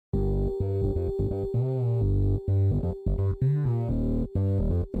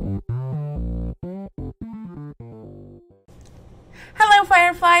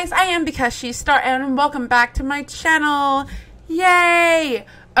Fireflies, I am because she's Star, and welcome back to my channel. Yay!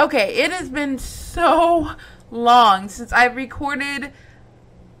 Okay, it has been so long since I've recorded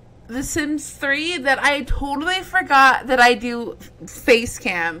The Sims 3 that I totally forgot that I do face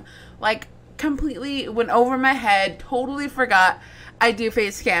cam. Like, completely went over my head, totally forgot I do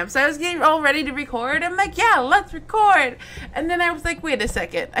face cam. So I was getting all ready to record. I'm like, yeah, let's record. And then I was like, wait a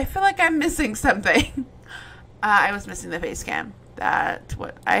second. I feel like I'm missing something. I was missing the face cam. That's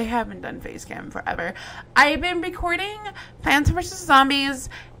what I haven't done face cam forever. I've been recording Plants vs. Zombies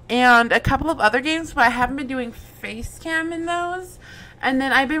and a couple of other games, but I haven't been doing face cam in those. And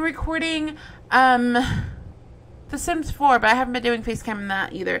then I've been recording The Sims 4, but I haven't been doing face cam in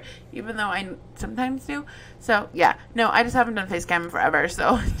that either, even though I sometimes do. So yeah, no, I just haven't done face cam forever,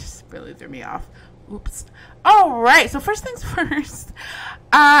 so it just really threw me off. Oops. Alright, so first things first.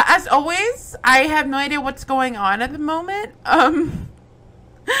 As always, I have no idea what's going on at the moment.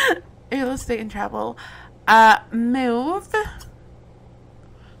 Real estate and travel. Move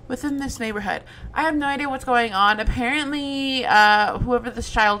within this neighborhood. I have no idea what's going on. Apparently, whoever this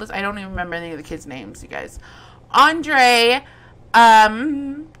child is, I don't even remember any of the kids' names, you guys. Andre,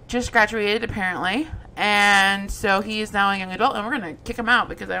 just graduated, apparently. And so he is now a young adult, and we're going to kick him out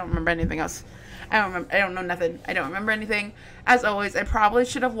because I don't remember anything else. I don't know nothing. I don't remember anything. As always, I probably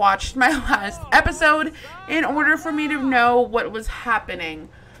should have watched my last episode in order for me to know what was happening.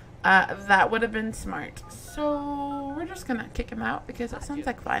 That would have been smart. So we're just gonna kick him out because that sounds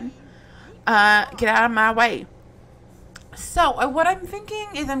like fun. Get out of my way. So what I'm thinking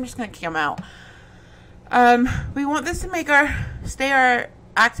is I'm just gonna kick him out. We want this to stay our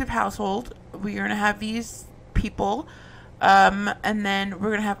active household. We're gonna have these people, and then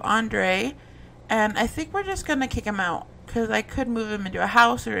we're gonna have Andre. And I think we're just going to kick him out. Because I could move him into a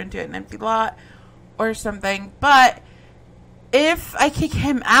house or into an empty lot or something. But if I kick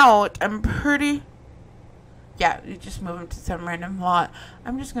him out, I'm pretty... Yeah, you just move him to some random lot.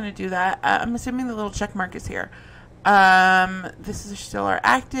 I'm just going to do that. I'm assuming the little check mark is here. This is still our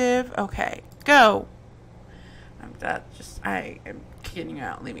active. Okay, go. I am kicking you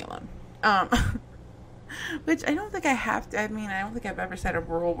out. Leave me alone. Which I don't think I have to. I mean, I don't think I've ever set a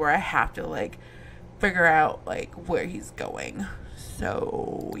rule where I have to, like, figure out, like, where he's going.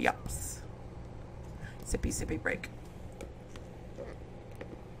 So, yups. Sippy break.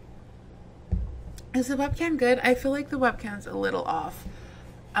 Is the webcam good? I feel like the webcam's a little off.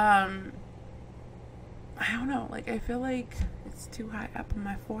 I don't know. Like, I feel like it's too high up on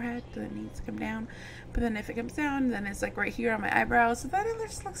my forehead that it needs to come down. But then if it comes down, then it's, like, right here on my eyebrows. So that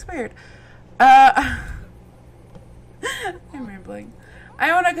just looks weird. I'm rambling. I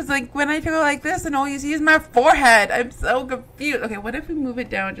don't know, because, like, when I go like this and all you see is my forehead. I'm so confused. Okay, what if we move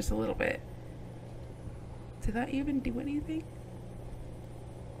it down just a little bit? Did that even do anything?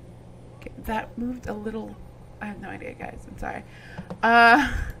 Okay, that moved a little. I have no idea, guys. I'm sorry.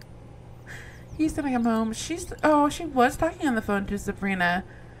 He's gonna come home. She was talking on the phone to Sabrina.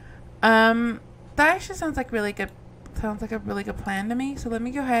 That actually sounds like really good. Sounds like a really good plan to me. So let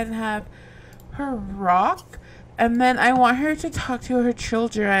me go ahead and have her rock. And then I want her to talk to her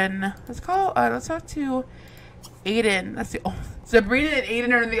children. Let's talk to Aiden. Sabrina and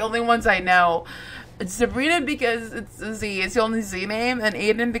Aiden are the only ones I know. It's Sabrina because it's a Z. It's the only Z name. And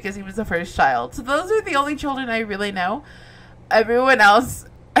Aiden because he was the first child. So those are the only children I really know. Everyone else,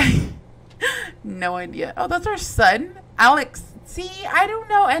 no idea. Oh, that's our son, Alex. See, I don't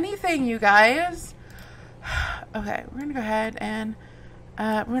know anything, you guys. Okay, we're going to go ahead and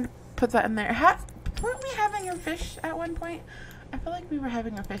we're going to put that in there. Weren't we having a fish at one point? I feel like we were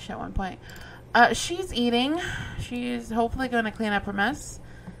having a fish at one point. She's eating. She's hopefully going to clean up her mess.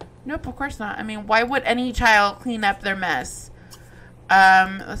 Nope, of course not. I mean, why would any child clean up their mess?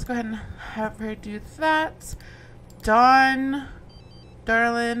 Let's go ahead and have her do that. Dawn,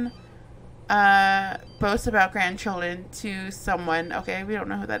 darling, boast about grandchildren to someone. Okay, we don't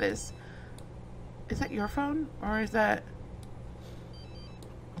know who that is. Is that your phone? Or is that...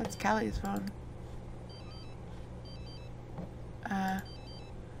 That's Callie's phone.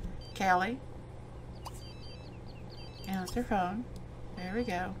 Callie. Answer phone. There we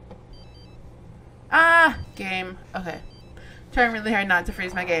go. Game. Okay. Trying really hard not to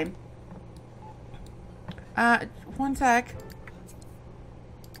freeze my game. One sec.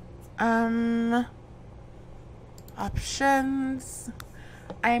 Options.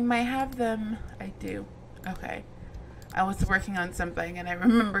 I might have them. I do. Okay. I was working on something and I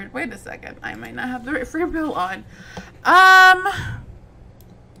remembered, wait a second, I might not have the right free bill on.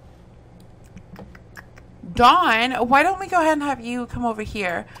 Dawn, why don't we go ahead and have you come over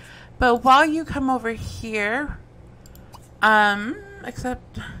here? But while you come over here,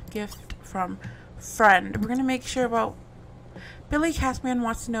 Accept gift from friend. We're gonna make sure. Well, Billy Castman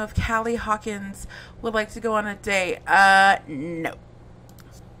wants to know if Callie Hawkins would like to go on a date. No.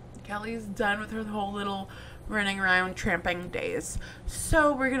 Callie's done with her whole little running around tramping days,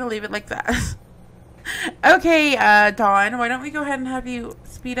 so we're gonna leave it like that. Okay, Dawn, why don't we go ahead and have you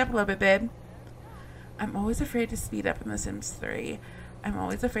speed up a little bit, babe? I'm always afraid to speed up in The Sims 3. I'm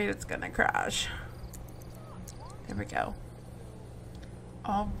always afraid it's gonna crash. There we go.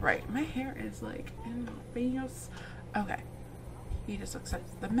 Alright, my hair is like in my face. Okay. He just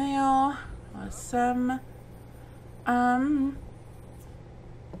accepts the mail. Awesome. I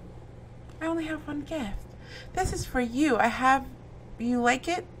only have one gift. This is for you. I have... You like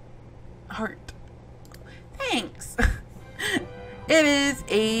it? Heart. Thanks. It is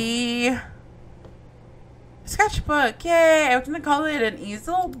a sketchbook. Yay! I was gonna call it an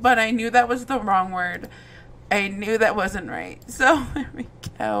easel, but I knew that was the wrong word. I knew that wasn't right. So there we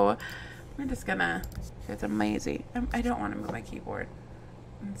go. We're just gonna, because I'm lazy. I don't want to move my keyboard.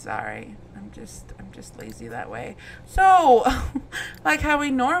 I'm sorry. I'm just lazy that way. So, like how we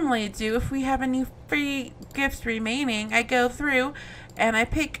normally do, if we have any free gifts remaining, I go through and I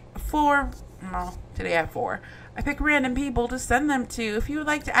pick 4. Well, today I have 4. I pick random people to send them to. If you would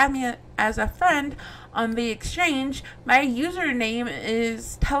like to add me as a friend on the exchange, my username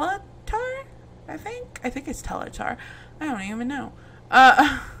is Teletar. I think it's Teletar. I don't even know.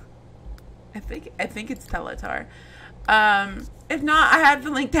 I think it's Teletar. If not, I have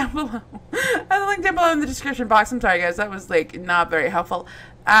the link down below. I have the link down below in the description box. I'm sorry, guys. That was like not very helpful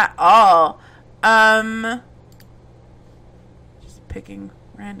at all. Just picking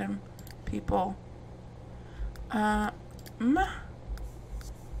random people. Okay,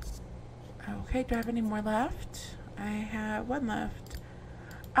 do I have any more left? I have 1 left.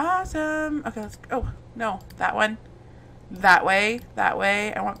 Awesome. Okay, let's go. Oh, no, that one. That way.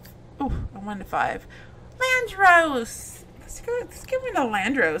 I want 1 to 5. Landros! Let's give me the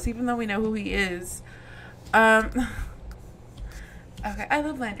Landros, even though we know who he is. Okay, I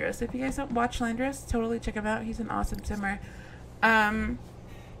love Landros. If you guys don't watch Landros, totally check him out. He's an awesome simmer.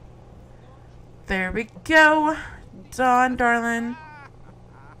 There we go. Dawn, darling.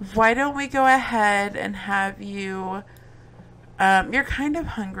 Why don't we go ahead and have you... you're kind of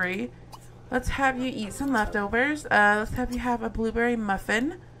hungry. Let's have you eat some leftovers. Let's have you have a blueberry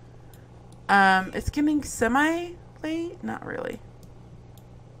muffin. It's getting semi-late. Not really.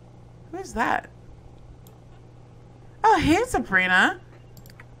 Who is that? Oh, hey, Sabrina.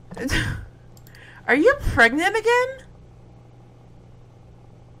 Are you pregnant again?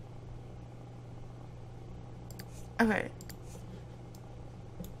 Okay.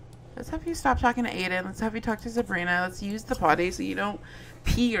 Let's have you stop talking to Aiden. Let's have you talk to Sabrina. Let's use the potty so you don't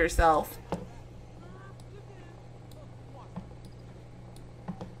pee yourself.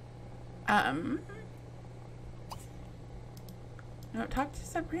 No, talk to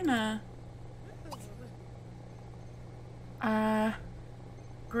Sabrina.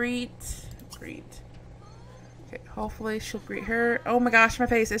 Greet. Okay, hopefully she'll greet her. Oh my gosh, my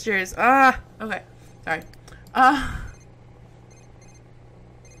face is yours. Okay. Sorry.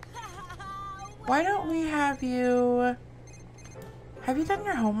 Why don't we have you... Have you done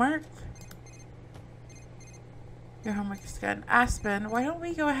your homework? Your homework is good. Aspen, why don't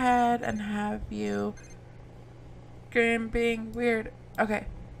we go ahead and have you... Grim being weird. Okay.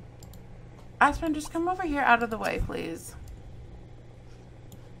 Aspen, just come over here out of the way, please.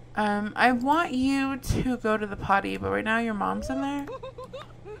 I want you to go to the potty, but right now your mom's in there.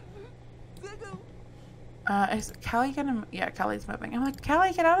 Is Callie gonna... Yeah, Callie's moving. I'm like,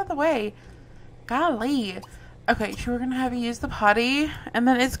 Callie, get out of the way. Golly. Okay, so we're gonna have you use the potty, and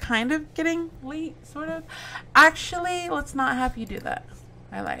then it's kind of getting late, sort of. Actually, let's not have you do that.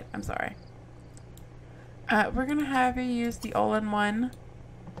 I lied. I'm sorry. We're gonna have you use the all-in-one,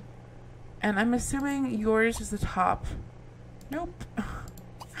 and I'm assuming yours is the top. Nope.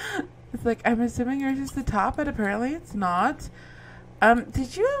 It's like, I'm assuming yours is the top, but apparently it's not.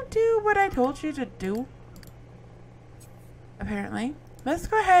 Did you do what I told you to do? Apparently. Let's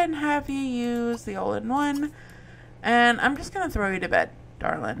go ahead and have you use the all-in-one. And I'm just going to throw you to bed,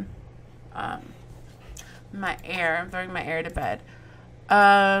 darling. I'm throwing my air to bed.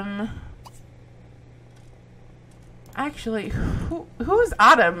 Actually, who's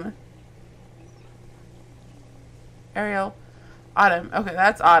Autumn? Ariel. Autumn. Okay,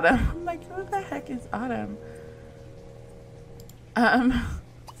 that's Autumn. I'm like, who the heck is Autumn? I'm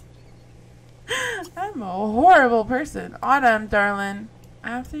a horrible person. Autumn, darling.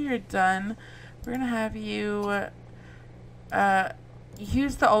 After you're done, we're gonna have you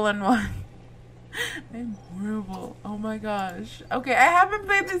use the all-in-one. I'm horrible. Oh my gosh. Okay, I haven't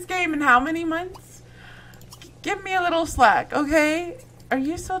played this game in how many months? Give me a little slack, okay? Are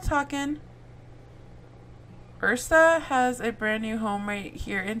you still talking? Ursa has a brand new home right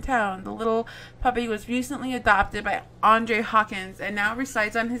here in town. The little puppy was recently adopted by Andre Hawkins and now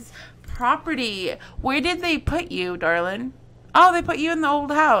resides on his property. Where did they put you, darling? Oh, they put you in the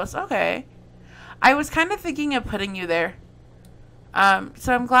old house. Okay. I was kind of thinking of putting you there.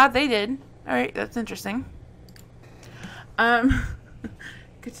 So I'm glad they did. Alright, that's interesting.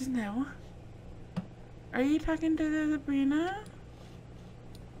 Good to know. Are you talking to Sabrina?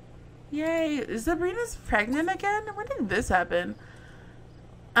 Yay. Sabrina's pregnant again? When did this happen?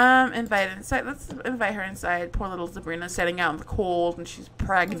 Invite inside. Let's invite her inside. Poor little Sabrina's sitting out in the cold and she's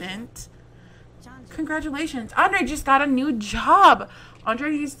pregnant. Congratulations. Andre just got a new job.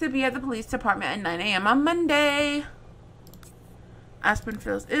 Andre used to be at the police department at 9 a.m. on Monday. Aspen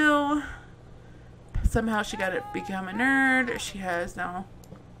feels ill. Somehow she got to become a nerd. She has no...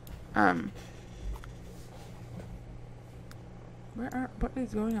 what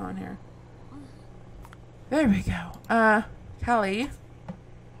is going on here? There we go. Kelly.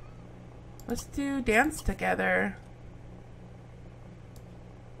 Let's do dance together.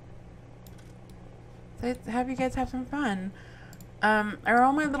 Let's have you guys have some fun. Are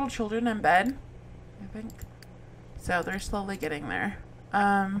all my little children in bed? I think. So they're slowly getting there.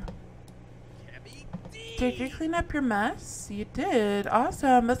 Did you clean up your mess? You did.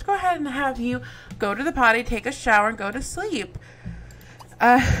 Awesome. Let's go ahead and have you go to the potty, take a shower, and go to sleep.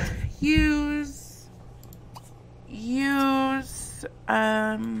 Use,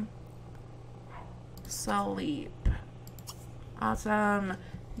 sleep. Awesome.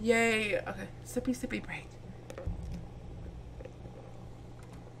 Yay. Okay. Sippy break.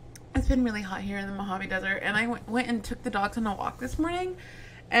 It's been really hot here in the Mojave Desert, and I went and took the dogs on a walk this morning,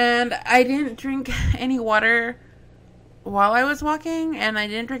 and I didn't drink any water while I was walking, and I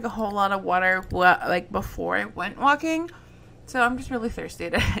didn't drink a whole lot of water like before I went walking, so I'm just really thirsty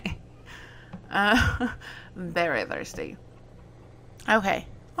today. Very thirsty. Okay.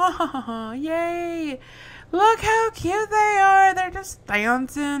 Oh, yay! Look how cute they are! They're just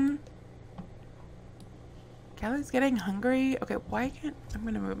dancing. Kelly's getting hungry. Okay, why can't... I'm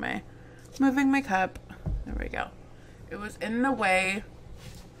going to moving my cup. There we go. It was in the way.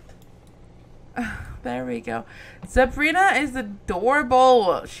 There we go. Sabrina is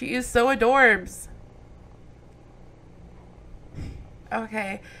adorable. She is so adorbs.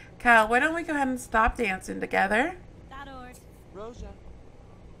 Okay. Cal, why don't we go ahead and stop dancing together? Rosa.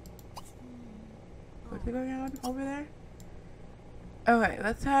 What's going on over there? Okay,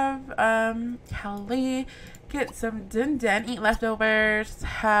 let's have Kelly get some din-din, eat leftovers,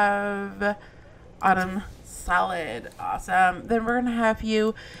 have autumn salad. Awesome. Then we're gonna have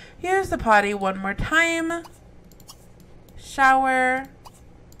you use the potty one more time, shower,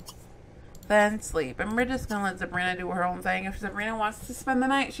 then sleep. And we're just gonna let Sabrina do her own thing. If Sabrina wants to spend the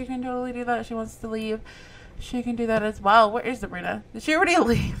night, she can totally do that. If she wants to leave, she can do that as well. Where is Sabrina? Did she already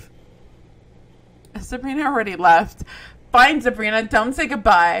leave? Sabrina already left. Fine, Sabrina. Don't say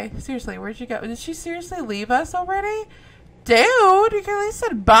goodbye. Seriously, where'd you go? Did she seriously leave us already? Dude, you at least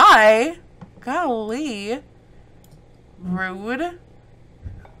said bye. Golly. Rude.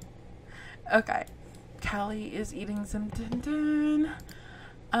 Okay. Callie is eating some din-din.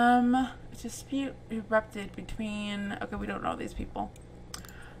 Dispute erupted between... Okay, we don't know these people.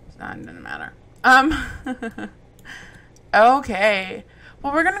 It doesn't matter. Okay.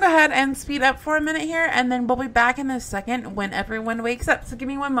 Well, we're going to go ahead and speed up for a minute here, and then we'll be back in a second when everyone wakes up. So give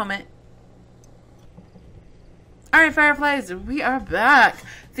me one moment. Alright, Fireflies, we are back.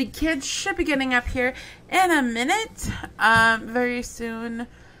 The kids should be getting up here in a minute. Very soon.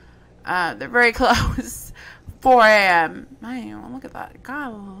 They're very close. 4 a.m. Man, look at that.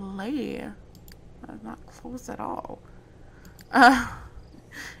 Golly. That's not close at all.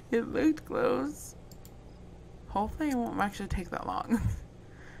 It looked close. Hopefully it won't actually take that long.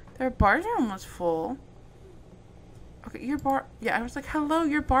 Their bars are almost full. Okay, your bar... Yeah, I was like, hello,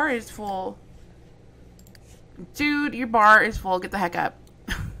 your bar is full. Dude, your bar is full. Get the heck up.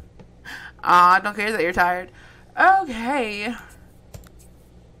 I don't care that you're tired. Okay.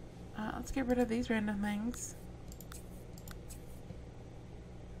 Let's get rid of these random things.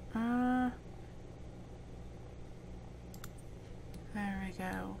 There we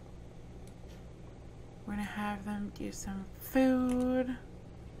go. We're gonna have them do some food.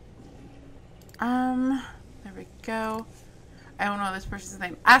 There we go. I don't know this person's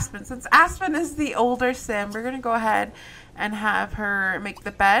name. Aspen. Since Aspen is the older sim, we're gonna go ahead and have her make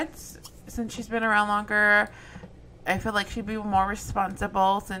the beds. Since she's been around longer, I feel like she'd be more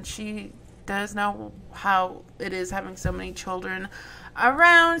responsible since she does know how it is having so many children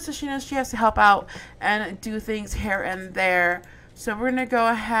around, so she knows she has to help out and do things here and there. So we're gonna go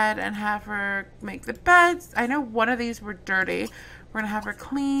ahead and have her make the beds. I know one of these were dirty. We're gonna have her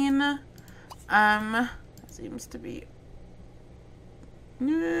clean. Seems to be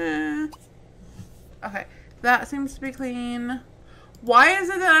okay. That seems to be clean. Why is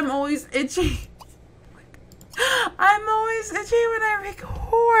it that I'm always itchy? I'm always itchy when I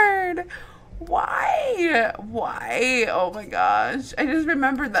record. Why? Why? Oh my gosh. I just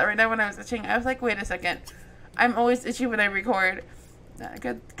remembered that right now when I was itching. I was like, wait a second. I'm always itchy when I record.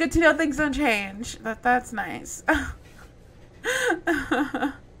 Good to know things don't change. That's nice.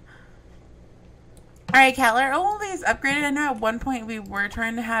 Alright, Keller. All these upgraded. I know at one point we were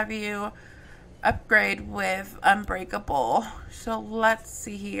trying to have you upgrade with Unbreakable. So let's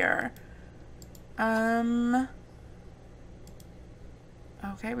see here.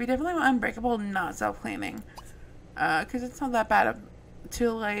 Okay, we definitely want Unbreakable, not self-cleaning. Because it's not that bad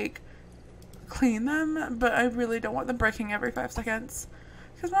to, like, clean them, but I really don't want them breaking every 5 seconds.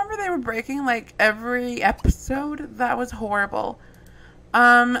 Because remember they were breaking, like, every episode? That was horrible.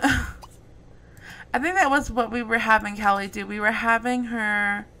 I think that was what we were having Callie do. We were having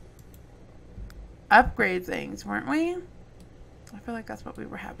her upgrade things, weren't we? I feel like that's what we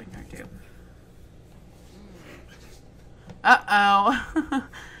were having her do. Uh-oh.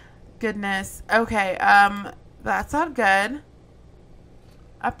 Goodness. Okay, that's not good.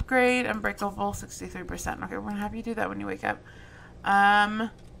 Upgrade, Unbreakable, 63%. Okay, we're gonna have you do that when you wake up.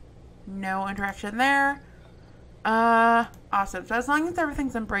 No interaction there. Awesome. So as long as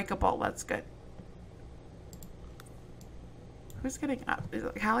everything's Unbreakable, that's good. Who's getting up? Is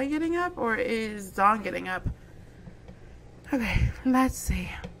it Callie getting up, or is Dawn getting up? Okay, let's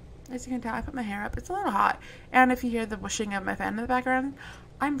see. As you can tell, I put my hair up. It's a little hot. And if you hear the whooshing of my fan in the background,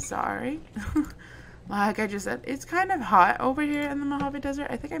 I'm sorry. Like I just said, it's kind of hot over here in the Mojave Desert.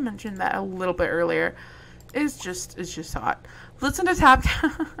 I think I mentioned that a little bit earlier. It's just hot. Listen to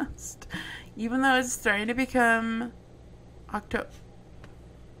Tapcast. Even though it's starting to become October.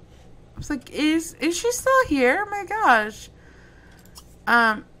 I was like, is she still here? Oh my gosh.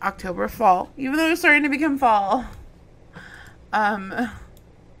 October, fall. Even though it's starting to become fall.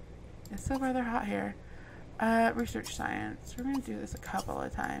 It's still rather hot here. Research science. We're going to do this a couple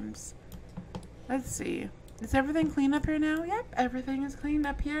of times. Let's see. Is everything clean up here now? Yep, everything is clean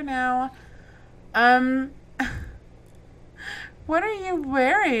up here now. What are you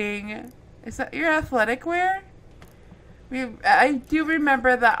wearing? Is that your athletic wear? I do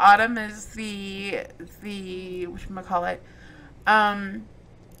remember that Autumn is the whatchamacallit,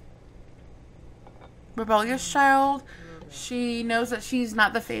 rebellious child. She knows that she's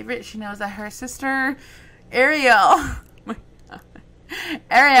not the favorite. She knows that her sister, Ariel,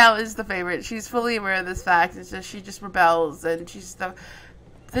 Ariel is the favorite. She's fully aware of this fact. It's just she just rebels, and she's the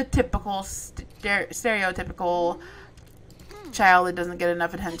typical stereotypical child that doesn't get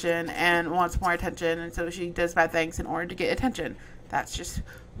enough attention and wants more attention, and so she does bad things in order to get attention. That's just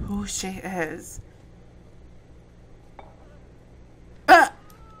who she is.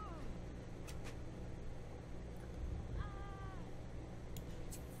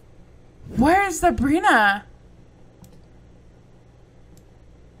 Where's Sabrina?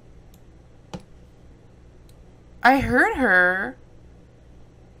 I heard her.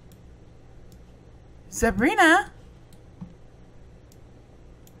 Sabrina?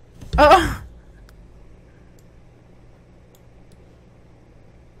 Oh.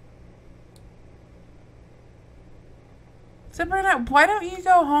 Sabrina, why don't you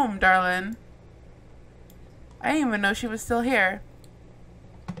go home, darling? I didn't even know she was still here.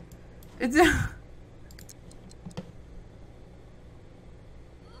 It's I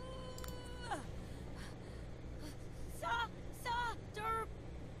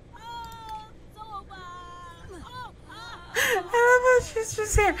love how she's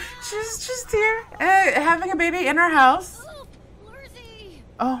just here. She's just here, having a baby in her house.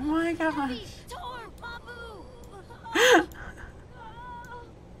 Oh my gosh.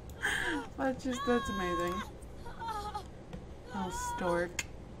 That's amazing. Oh, stork.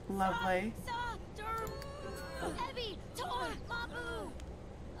 Lovely.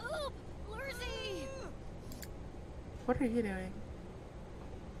 What are you doing?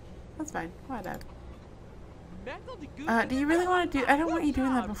 That's fine. Whatever. Do you really want to do... I don't want you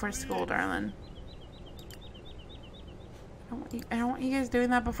doing that before school, darling. I don't want you guys doing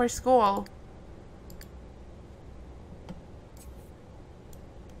that before school.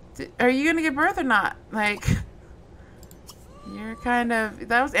 Are you going to give birth or not? Like... You're kind of...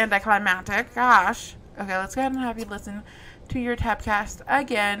 That was anticlimactic. Gosh. Okay, let's go ahead and have you listen to your tabcast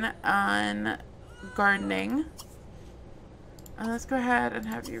again on gardening. Let's go ahead and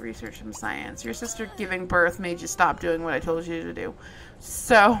have you research some science. Your sister giving birth made you stop doing what I told you to do.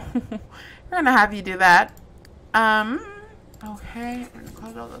 So, we're going to have you do that. Okay, we're going to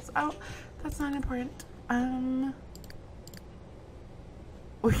close all those out. That's not important.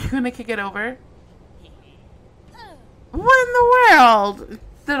 Were you going to kick it over? What in the world?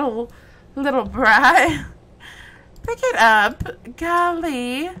 Little brat. Pick it up.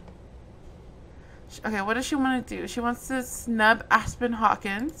 Golly. Okay, what does she want to do? She wants to snub Aspen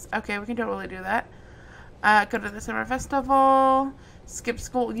Hawkins. Okay, we can totally do that. Go to the summer festival. Skip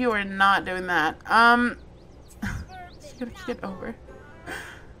school. You are not doing that. She's gonna kick it over.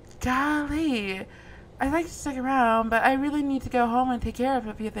 Golly. I'd like to stick around, but I really need to go home and take care of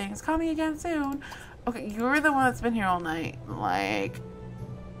a few things. Call me again soon. Okay, you're the one that's been here all night. Like,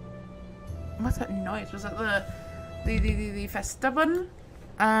 what's that noise? Was that the festival?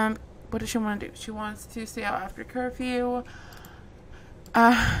 What does she want to do? She wants to stay out after curfew.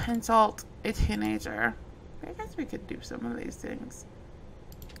 Insult a teenager. I guess we could do some of these things.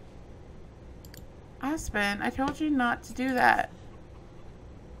 Aspen, I told you not to do that.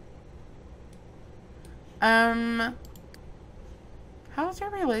 How is your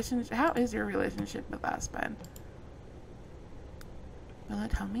relationship with Aspen? Will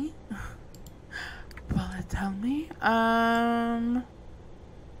it tell me? Will it tell me?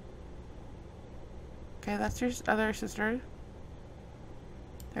 Okay, that's your other sister.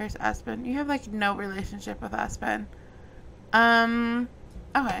 There's Aspen. You have, like, no relationship with Aspen.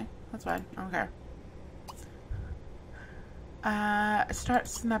 Okay. That's fine. I don't care. Start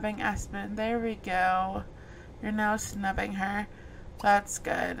snubbing Aspen. There we go. You're now snubbing her. That's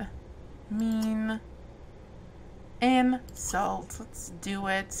good. Mean. Insult. Let's do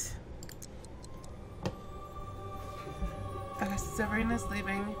it. Okay, Sabrina's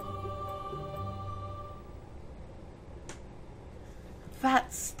leaving.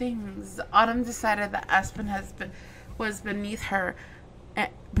 That stings. Autumn decided that Aspen was beneath her.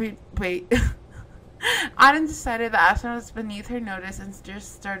 Wait. Autumn decided that Aspen was beneath her notice and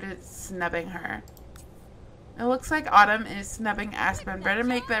just started snubbing her. It looks like Autumn is snubbing Aspen. Better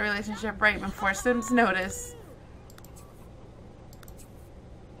make that relationship right before Sims notice.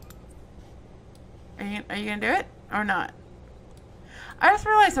 Are you gonna do it or not? I just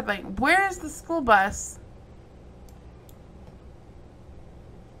realized something. Where is the school bus?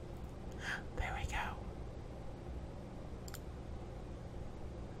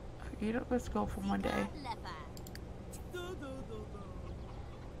 You don't go to school for one day.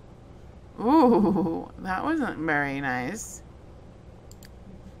 Ooh, that wasn't very nice.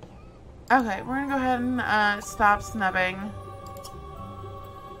 Okay, we're gonna go ahead and stop snubbing.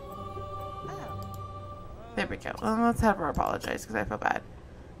 There we go. Well, let's have her apologize because I feel bad.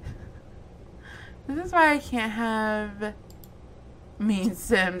 This is why I can't have mean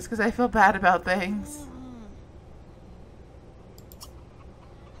Sims, because I feel bad about things.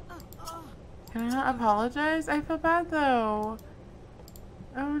 Can I not apologize? I feel bad though.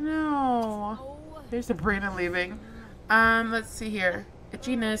 Oh no. There's Sabrina leaving. Let's see here.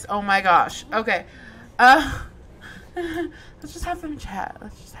 Itchiness. Oh my gosh. Okay. Let's just have them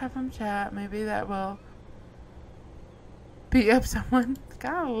chat. Maybe that will beat up someone.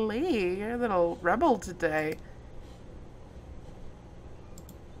 Golly, you're a little rebel today.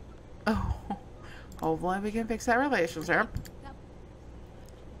 Oh. Hopefully we can fix that relationship.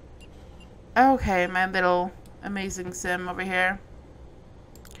 Okay, my little amazing sim over here.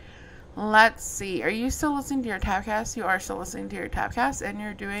 Let's see. Are you still listening to your tabcast? You are still listening to your tabcast, and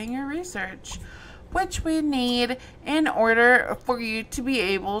you're doing your research, which we need in order for you to be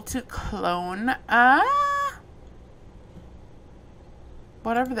able to clone,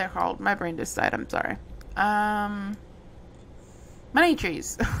 whatever they're called. My brain just died. I'm sorry. Money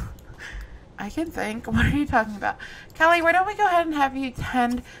trees. I can think. What are you talking about? Kelly, why don't we go ahead and have you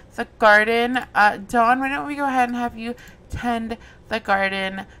tend the garden? Dawn, why don't we go ahead and have you tend the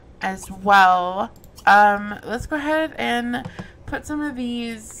garden as well? Let's go ahead and put some of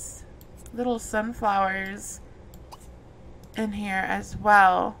these little sunflowers in here as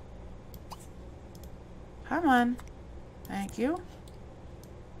well. Come on. Thank you.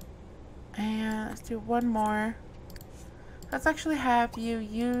 And let's do one more. Let's actually have you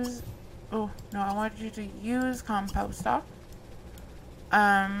use... Oh, no, I want you to use composter.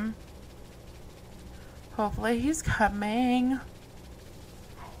 Hopefully he's coming.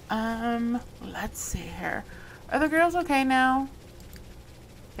 Let's see here. Are the girls okay now?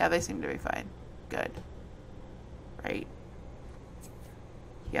 Yeah, they seem to be fine. Good. Right?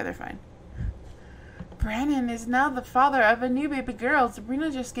 Yeah, they're fine. Brandon is now the father of a new baby girl. Sabrina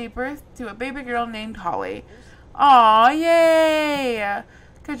just gave birth to a baby girl named Holly. Aw, yay!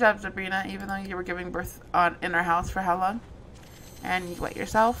 Good job, Sabrina, even though you were giving birth in our house for how long? And you wet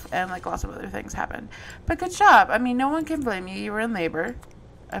yourself, and like lots of other things happened. But good job. I mean, no one can blame you. You were in labor.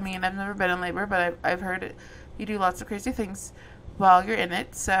 I mean, I've never been in labor, but I've heard it. You do lots of crazy things while you're in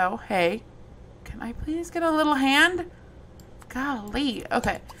it. So, hey, can I please get a little hand? Golly.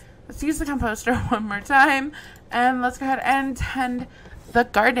 Okay, let's use the composter one more time. And let's go ahead and tend the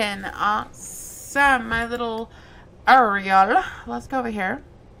garden. Awesome, my little Ariel. Let's go over here.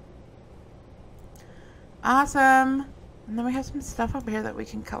 Awesome. And then we have some stuff over here that we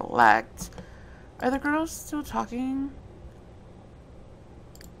can collect. Are the girls still talking?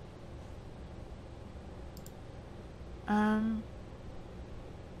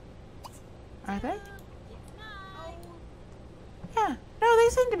 Are they? Yeah. No, they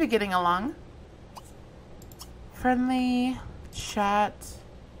seem to be getting along. Friendly chat.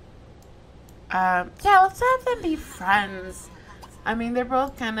 Yeah, let's have them be friends. I mean, they're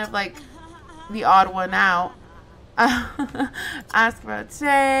both kind of like the odd one out. Ask about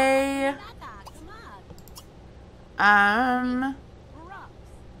day.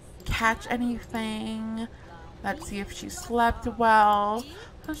 Catch anything. Let's see if she slept well.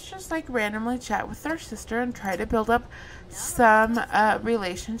 Let's just like randomly chat with our sister and try to build up some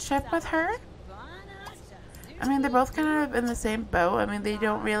relationship with her. I mean, they're both kind of in the same boat. I mean, they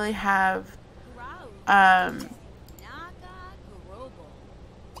don't really have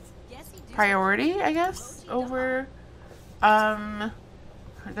priority, I guess, over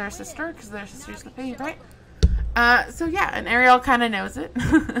their sister, because their sister's the favorite. So yeah, and Ariel kind of knows it.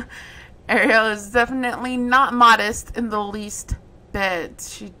 Ariel is definitely not modest in the least bit.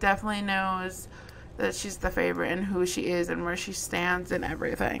 She definitely knows that she's the favorite and who she is and where she stands and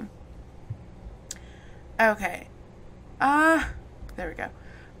everything. Okay. There we go.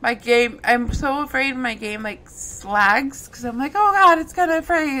 My game, I'm so afraid my game like lags because I'm like, oh god, it's gonna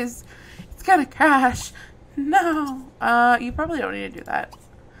freeze. It's gonna crash. No. You probably don't need to do that.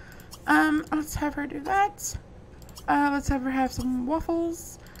 Let's have her do that. Let's have her have some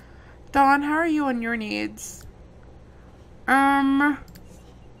waffles. Dawn, how are you on your needs? We're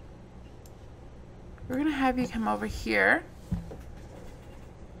gonna have you come over here.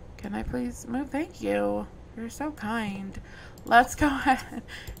 Can I please move? Thank you. You're so kind. Let's go ahead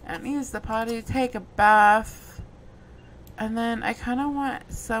and use the potty, take a bath. And then I kind of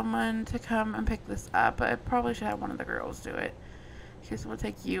want someone to come and pick this up. But I probably should have one of the girls do it. Because it will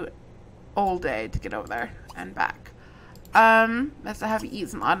take you all day to get over there and back. Let's have you eat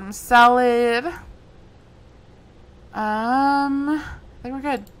some autumn salad. I think we're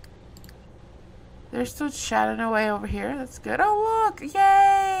good. They're still chatting away over here. That's good. Oh, look.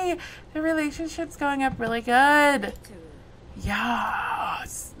 Yay. The relationship's going up really good.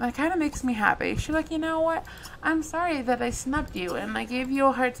 Yes. That kind of makes me happy. She's like, you know what? I'm sorry that I snubbed you and I gave you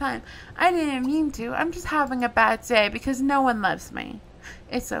a hard time. I didn't mean to. I'm just having a bad day because no one loves me.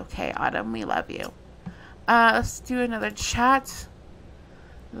 It's okay, Autumn. We love you. Let's do another chat.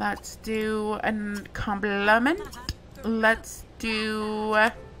 Let's do a compliment. Let's do...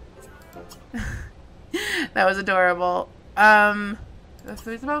 That was adorable. The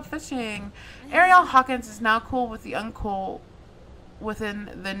food's about fishing. Ariel Hawkins is now cool with the uncool within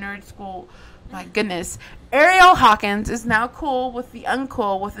the nerd school. My goodness. Ariel Hawkins is now cool with the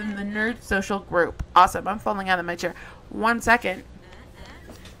uncool within the nerd social group. Awesome. I'm falling out of my chair. 1 second.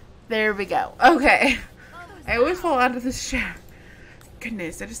 There we go. Okay. I always fall out of this chair.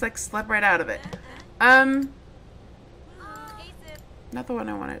 Goodness, I just like slept right out of it. Not the one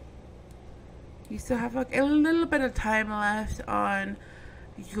I wanted. You still have like a little bit of time left on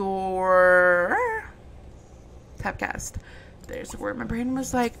your Tapcast. There's a word. My brain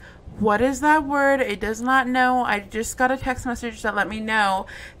was like, what is that word? It does not know. I just got a text message that let me know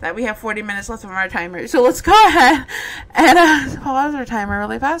that we have 40 minutes left on our timer. So let's go ahead and pause our timer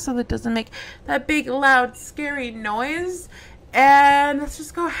really fast so that it doesn't make that big, loud, scary noise. And let's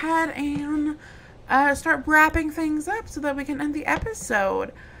just go ahead and start wrapping things up so that we can end the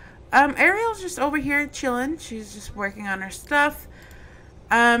episode. Ariel's just over here chilling. She's just working on her stuff.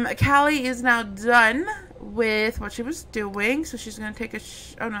 Callie is now done with what she was doing, so she's gonna take a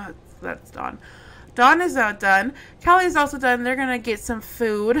oh no, that's Dawn. Dawn is now done. Callie is also done. They're gonna get some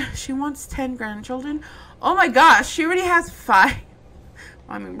food. She wants 10 grandchildren. Oh my gosh, she already has 5.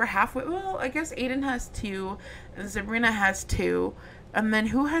 Well, I mean, we're halfway. Well, I guess Aiden has 2 and Sabrina has 2, and then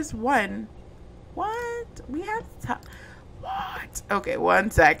who has 1? What? We have what? Okay,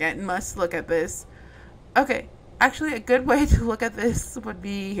 1 second. Must look at this. Okay, actually, a good way to look at this would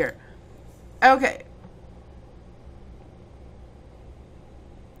be here. Okay,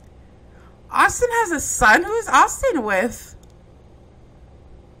 Austin has a son? Who is Austin with?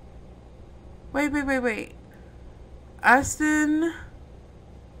 Wait. Austin...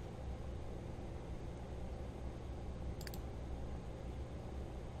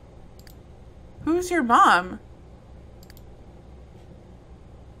 Who's your mom?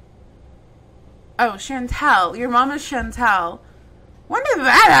 Oh, Chantel. Your mom is Chantel. When did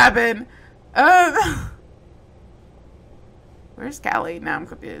that happen? Where's Callie? Now I'm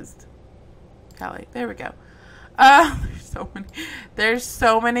confused. Callie. There we go. There's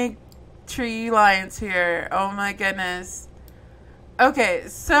so many tree lines here. Oh my goodness. Okay,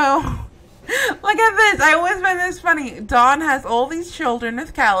 so look at this. I always find this funny. Dawn has all these children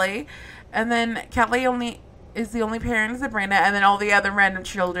with Callie, and then Callie is the only parent of Sabrina, and then all the other random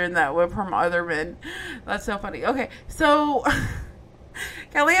children that were from other men. That's so funny. Okay, so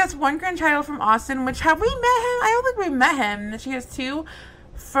Kelly has one grandchild from Austin, which have we met him? I don't think we met him. She has two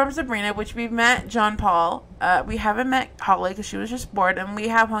from Sabrina, which we've met John Paul. We haven't met Holly because she was just bored, and we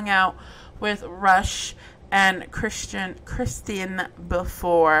have hung out with Rush and Christian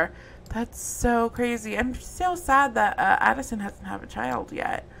before. That's so crazy. I'm so sad that Addison hasn't had a child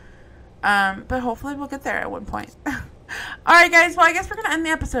yet. But hopefully we'll get there at one point. Alright guys, well I guess we're going to end the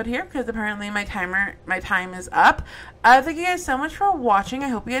episode here because apparently my time is up. Thank you guys so much for watching. I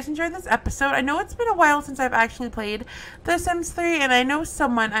hope you guys enjoyed this episode. I know it's been a while since I've actually played The Sims 3, and I know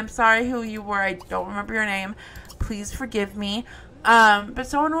someone, I'm sorry who you were, I don't remember your name. Please forgive me. But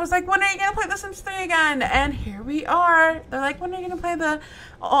someone was like, when are you going to play The Sims 3 again? And here we are. They're like, when are you going to play the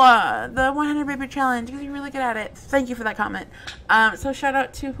 100 Baby Challenge? Because you're really good at it. Thank you for that comment. So shout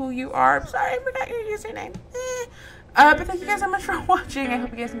out to who you are. I'm sorry, I forgot your username. But thank you guys so much for watching. I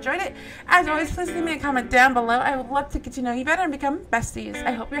hope you guys enjoyed it. As always, please leave me a comment down below. I would love to get to know you better and become besties.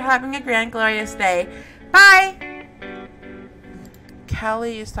 I hope you're having a grand, glorious day. Bye!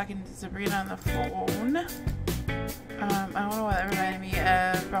 Callie is talking to Sabrina on the phone. I don't know why that reminded me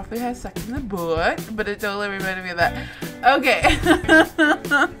of Roughly Has Sex in the Book, but it totally reminded me of that. Okay.